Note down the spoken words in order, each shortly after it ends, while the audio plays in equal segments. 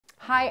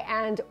Hi,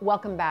 and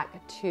welcome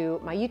back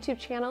to my YouTube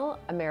channel,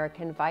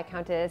 American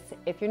Viscountess.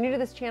 If you're new to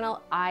this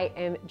channel, I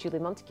am Julie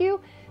Montague,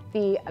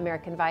 the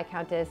American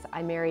Viscountess.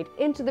 I married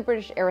into the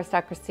British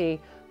aristocracy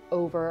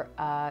over,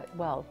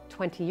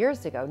 20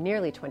 years ago,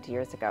 nearly 20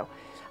 years ago.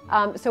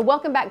 So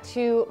welcome back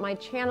to my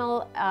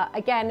channel.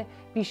 Again,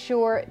 be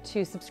sure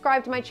to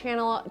subscribe to my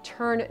channel,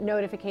 turn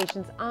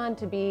notifications on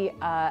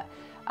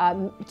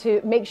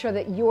to make sure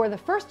that you're the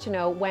first to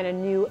know when a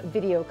new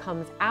video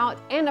comes out.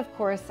 And of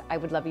course, I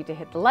would love you to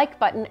hit the like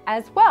button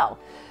as well.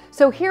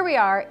 So here we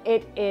are.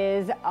 It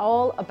is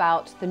all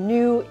about the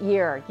new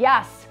year.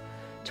 Yes,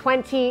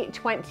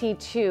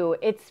 2022.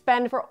 It's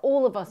been, for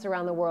all of us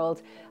around the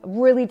world, a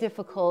really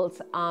difficult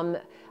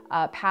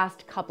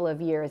past couple of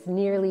years,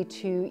 nearly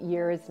 2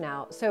 years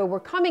now. So we're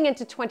coming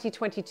into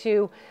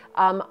 2022,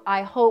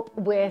 I hope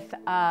with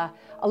a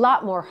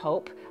lot more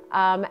hope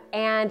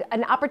and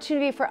an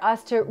opportunity for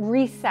us to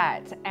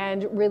reset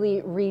and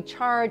really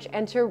recharge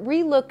and to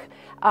relook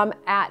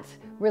at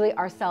really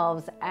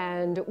ourselves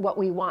and what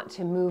we want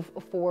to move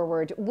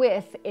forward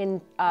with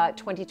in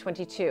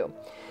 2022.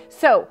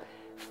 So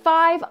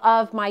 5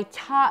 of my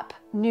top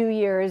New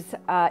Year's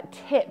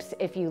tips,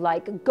 if you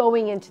like,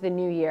 going into the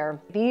new year.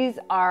 These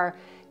are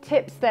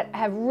tips that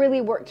have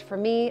really worked for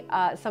me,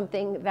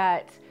 something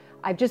that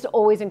I've just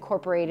always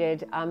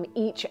incorporated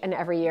each and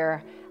every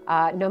year,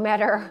 no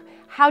matter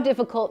how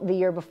difficult the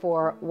year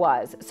before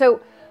was.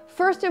 So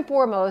first and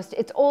foremost,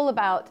 it's all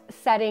about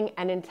setting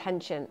an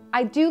intention.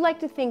 I do like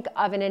to think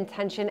of an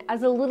intention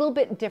as a little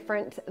bit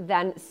different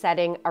than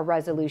setting a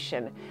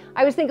resolution.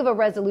 I always think of a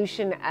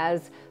resolution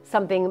as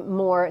something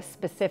more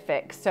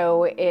specific.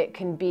 So it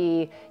can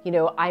be,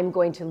 I'm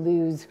going to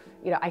lose,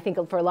 I think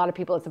for a lot of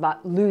people, it's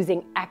about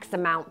losing X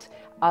amount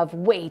of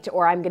weight,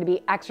 or I'm going to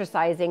be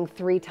exercising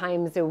 3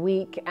 times a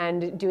week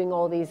and doing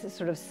all these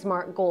sort of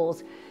SMART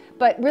goals.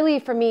 But really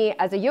for me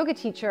as a yoga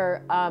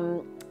teacher,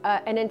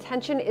 an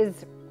intention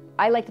is,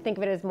 I like to think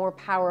of it as more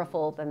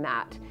powerful than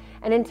that.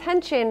 An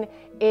intention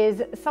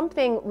is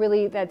something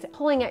really that's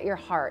pulling at your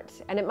heart,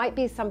 and it might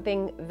be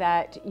something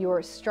that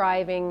you're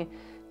striving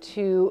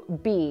to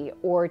be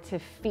or to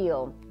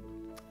feel.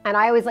 And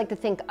I always like to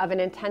think of an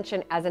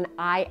intention as an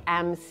I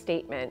am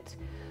statement.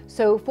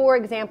 So for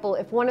example,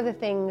 if one of the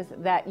things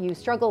that you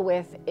struggle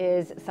with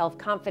is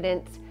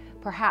self-confidence,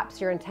 perhaps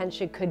your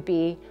intention could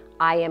be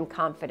I am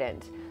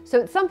confident.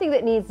 So it's something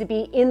that needs to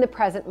be in the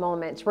present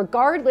moment,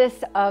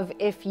 regardless of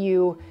if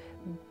you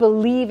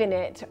believe in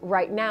it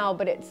right now,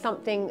 but it's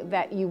something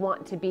that you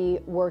want to be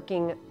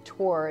working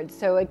towards.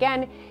 So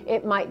again,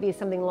 it might be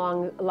something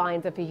along the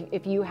lines of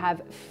if you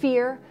have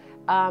fear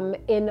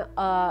in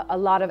a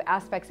lot of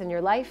aspects in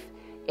your life,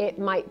 it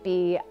might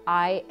be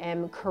I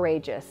am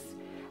courageous.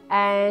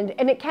 And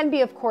it can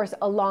be, of course,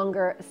 a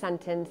longer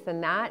sentence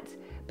than that.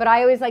 But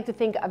I always like to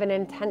think of an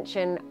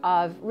intention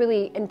of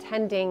really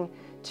intending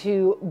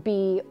to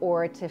be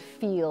or to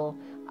feel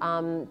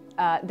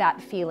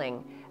that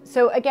feeling.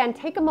 So again,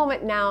 take a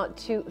moment now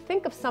to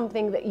think of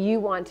something that you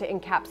want to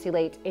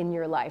encapsulate in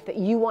your life, that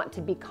you want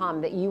to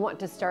become, that you want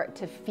to start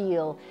to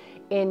feel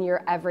in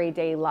your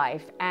everyday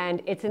life.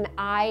 And it's an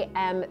I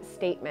am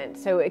statement.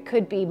 So it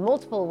could be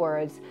multiple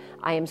words.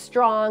 I am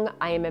strong,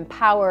 I am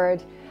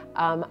empowered,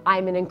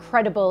 I'm an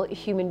incredible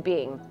human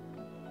being.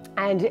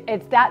 And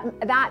it's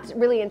that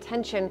really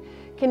intention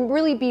can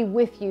really be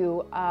with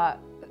you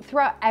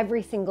throughout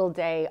every single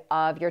day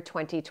of your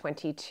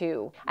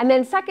 2022. And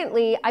then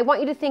secondly, I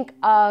want you to think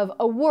of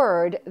a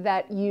word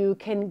that you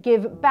can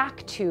give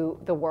back to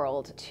the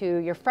world, to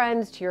your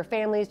friends, to your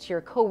families, to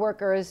your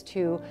coworkers,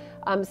 to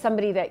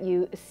somebody that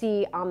you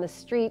see on the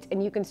street,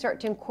 and you can start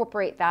to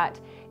incorporate that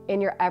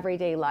in your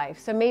everyday life.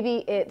 So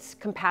maybe it's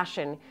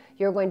compassion.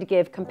 You're going to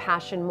give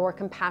compassion, more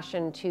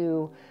compassion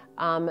to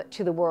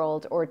the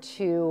world, or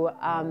to,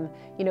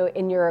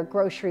 in your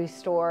grocery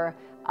store,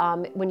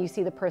 when you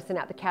see the person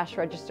at the cash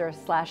register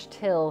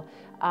 /till,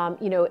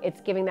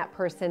 it's giving that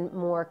person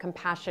more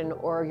compassion,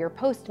 or your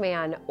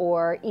postman,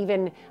 or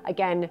even,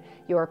 again,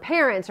 your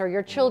parents or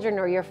your children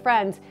or your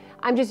friends.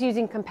 I'm just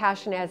using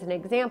compassion as an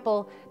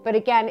example. But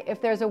again,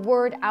 if there's a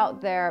word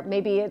out there,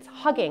 maybe it's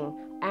hugging,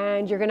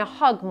 and you're going to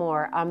hug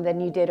more than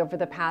you did over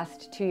the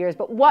past 2 years.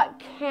 But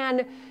what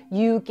can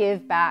you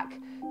give back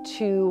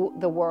to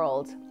the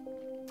world?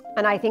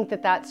 And I think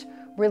that that's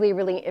really,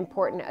 really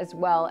important, as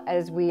well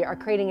as we are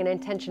creating an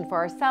intention for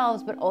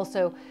ourselves, but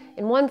also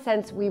in one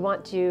sense, we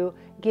want to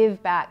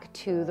give back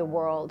to the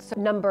world. So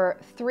number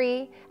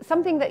 3,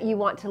 something that you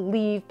want to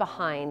leave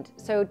behind.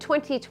 So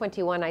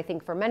 2021, I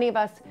think for many of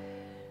us,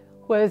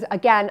 was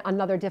again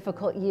another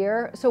difficult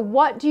year. So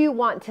what do you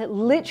want to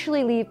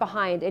literally leave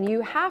behind? And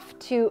you have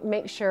to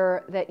make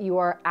sure that you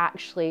are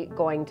actually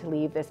going to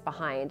leave this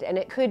behind. And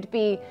it could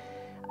be,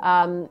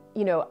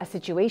 a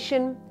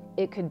situation.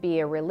 It could be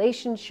a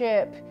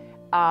relationship.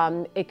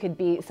 It could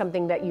be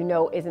something that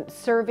isn't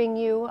serving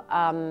you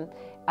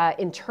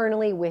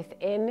internally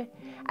within.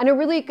 And a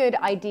really good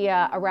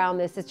idea around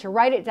this is to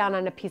write it down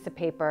on a piece of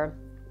paper,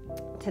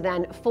 to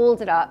then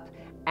fold it up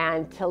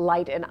and to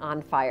light it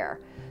on fire.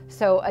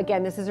 So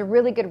again, this is a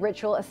really good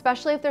ritual,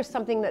 especially if there's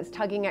something that's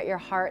tugging at your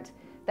heart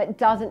that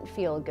doesn't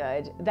feel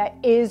good, that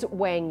is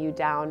weighing you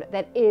down,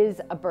 that is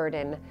a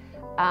burden.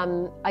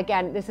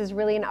 Again, this is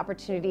really an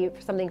opportunity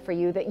for something for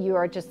you that you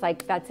are just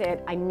like, that's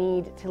it, I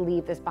need to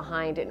leave this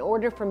behind in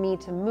order for me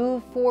to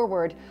move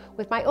forward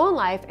with my own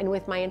life and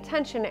with my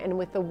intention and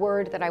with the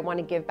word that I want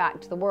to give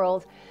back to the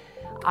world.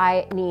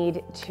 I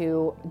need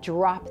to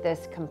drop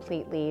this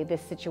completely,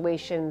 this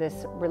situation,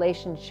 this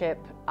relationship,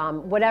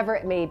 whatever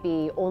it may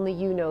be, only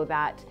you know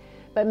that,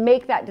 but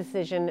make that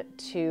decision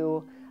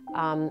to,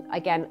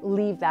 again,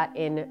 leave that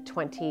in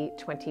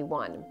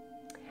 2021.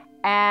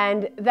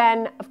 And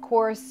then, of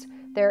course,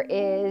 there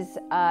is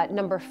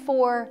number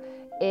 4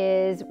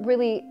 is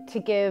really to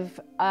give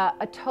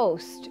a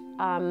toast.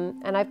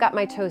 And I've got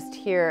my toast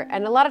here.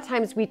 And a lot of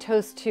times we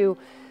toast to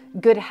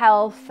good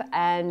health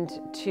and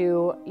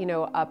to,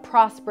 a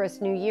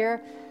prosperous new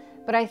year.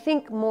 But I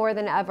think more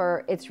than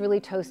ever, it's really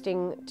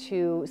toasting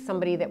to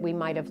somebody that we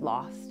might have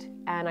lost.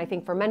 And I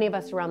think for many of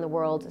us around the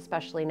world,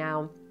 especially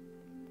now,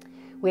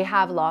 we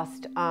have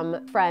lost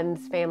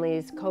friends,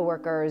 families,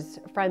 coworkers,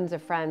 friends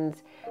of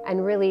friends,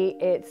 and really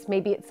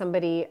maybe it's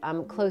somebody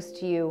close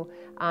to you,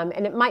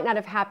 and it might not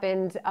have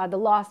happened, the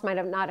loss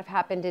might not have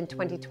happened in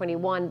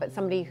 2021, but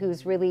somebody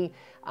who's really,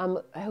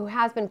 who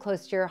has been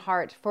close to your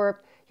heart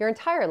for your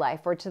entire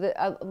life or to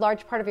a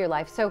large part of your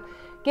life. So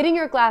getting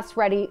your glass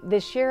ready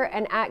this year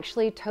and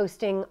actually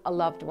toasting a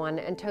loved one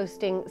and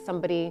toasting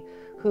somebody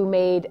who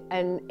made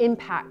an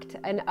impact,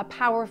 a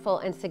powerful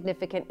and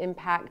significant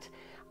impact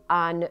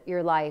on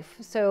your life.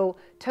 So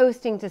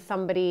toasting to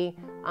somebody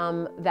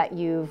that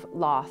you've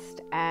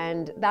lost.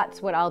 And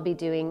that's what I'll be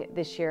doing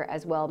this year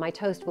as well. My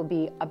toast will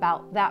be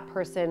about that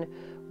person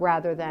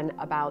rather than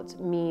about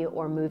me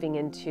or moving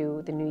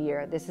into the new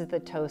year. This is the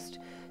toast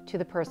to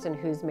the person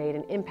who's made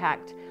an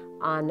impact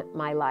on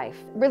my life.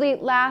 Really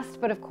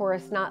last, but of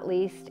course not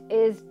least,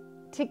 is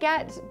to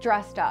get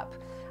dressed up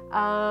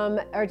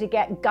or to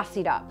get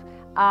gussied up.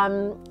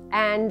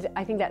 And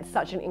I think that's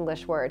such an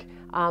English word.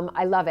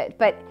 I love it.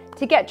 But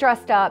to get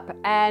dressed up,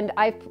 and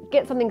I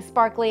get something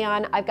sparkly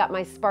on. I've got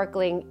my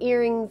sparkling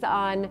earrings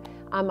on.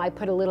 I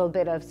put a little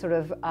bit of sort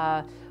of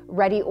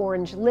reddy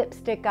orange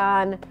lipstick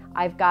on.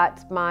 I've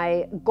got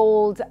my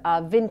gold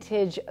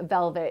vintage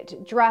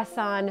velvet dress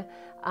on.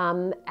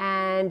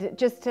 And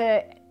just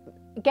to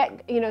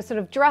get, sort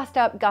of dressed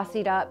up,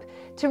 gussied up,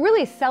 to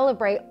really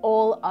celebrate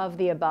all of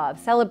the above.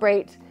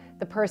 Celebrate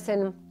the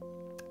person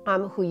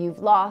who you've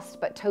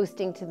lost, but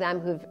toasting to them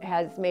who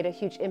has made a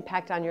huge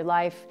impact on your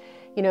life,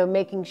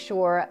 making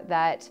sure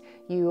that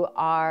you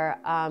are,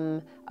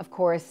 of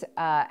course,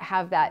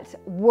 have that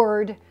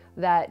word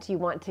that you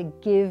want to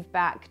give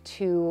back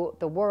to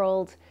the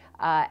world,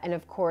 and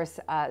of course,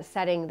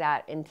 setting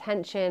that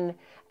intention.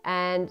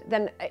 And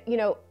then,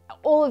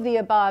 all of the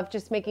above,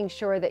 just making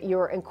sure that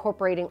you're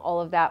incorporating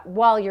all of that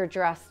while you're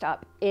dressed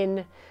up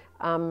in,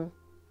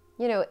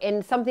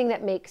 in something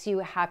that makes you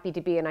happy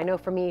to be. And I know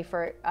for me,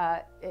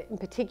 in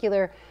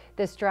particular,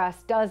 this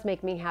dress does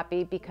make me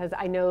happy because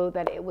I know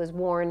that it was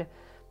worn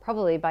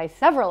probably by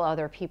several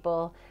other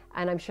people.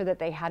 And I'm sure that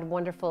they had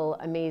wonderful,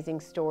 amazing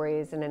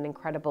stories and an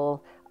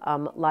incredible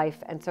life.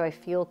 And so I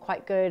feel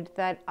quite good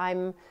that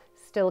I'm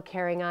still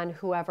carrying on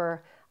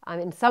whoever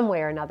in some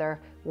way or another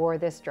wore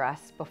this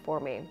dress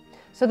before me.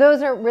 So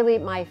those are really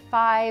my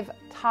 5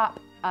 top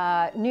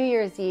New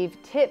Year's Eve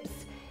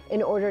tips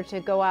in order to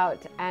go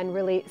out and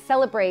really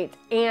celebrate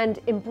and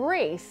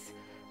embrace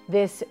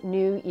this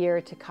new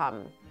year to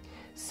come.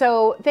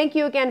 So thank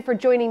you again for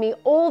joining me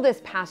all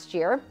this past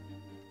year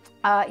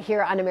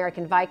here on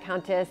American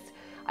Viscountess.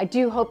 I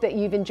do hope that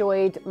you've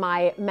enjoyed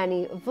my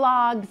many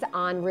vlogs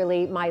on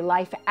really my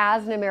life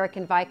as an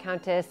American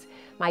Viscountess,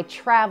 my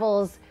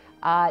travels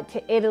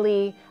to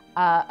Italy,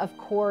 of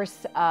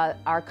course,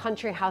 our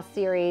country house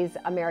series,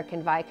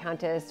 American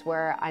Viscountess,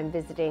 where I'm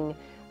visiting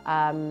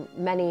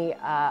many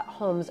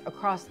homes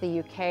across the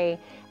UK.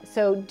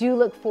 So do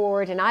look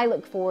forward, and I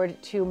look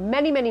forward to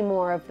many, many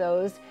more of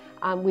those.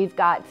 We've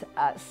got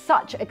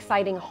such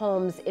exciting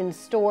homes in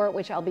store,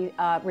 which I'll be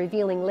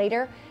revealing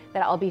later,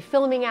 that I'll be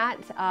filming at.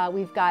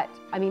 We've got,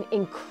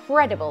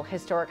 incredible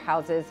historic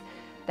houses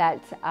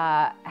that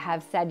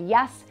have said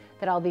yes,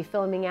 that I'll be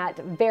filming at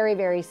very,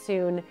 very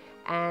soon.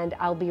 And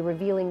I'll be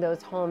revealing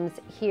those homes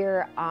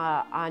here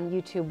on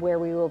YouTube, where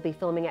we will be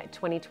filming at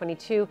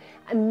 2022,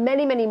 and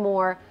many, many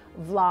more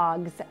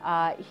vlogs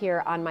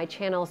here on my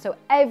channel. So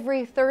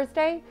every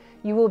Thursday,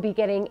 you will be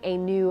getting a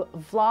new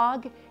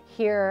vlog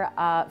here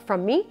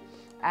from me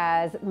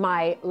as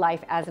my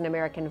life as an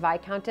American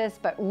Viscountess,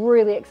 but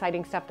really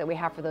exciting stuff that we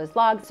have for those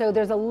vlogs. So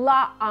there's a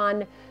lot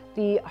on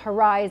the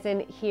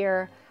horizon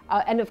here.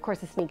 And of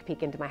course, a sneak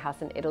peek into my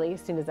house in Italy as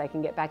soon as I can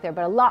get back there,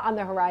 but a lot on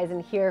the horizon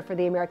here for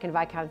the American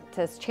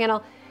Viscountess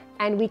channel.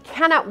 And we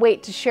cannot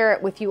wait to share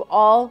it with you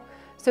all.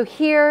 So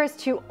here's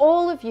to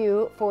all of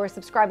you for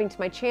subscribing to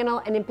my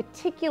channel, and in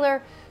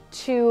particular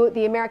to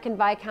the American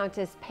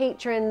Viscountess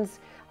patrons.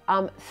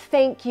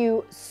 Thank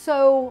you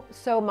so,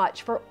 so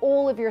much for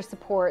all of your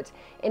support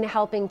in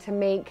helping to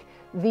make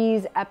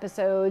these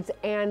episodes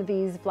and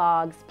these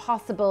vlogs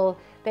possible.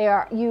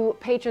 You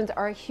patrons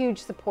are a huge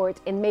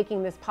support in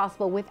making this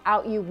possible.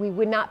 Without you, we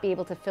would not be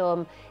able to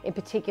film in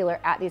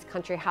particular at these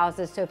country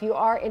houses. So if you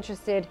are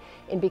interested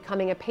in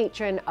becoming a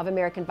patron of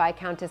American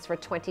Viscountess for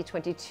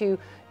 2022,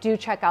 do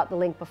check out the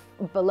link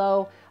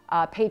below,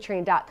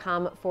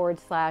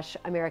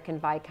 patreon.com/American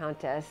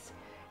Viscountess.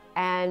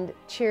 And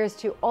cheers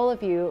to all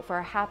of you for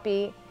a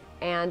happy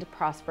and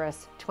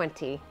prosperous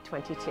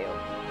 2022.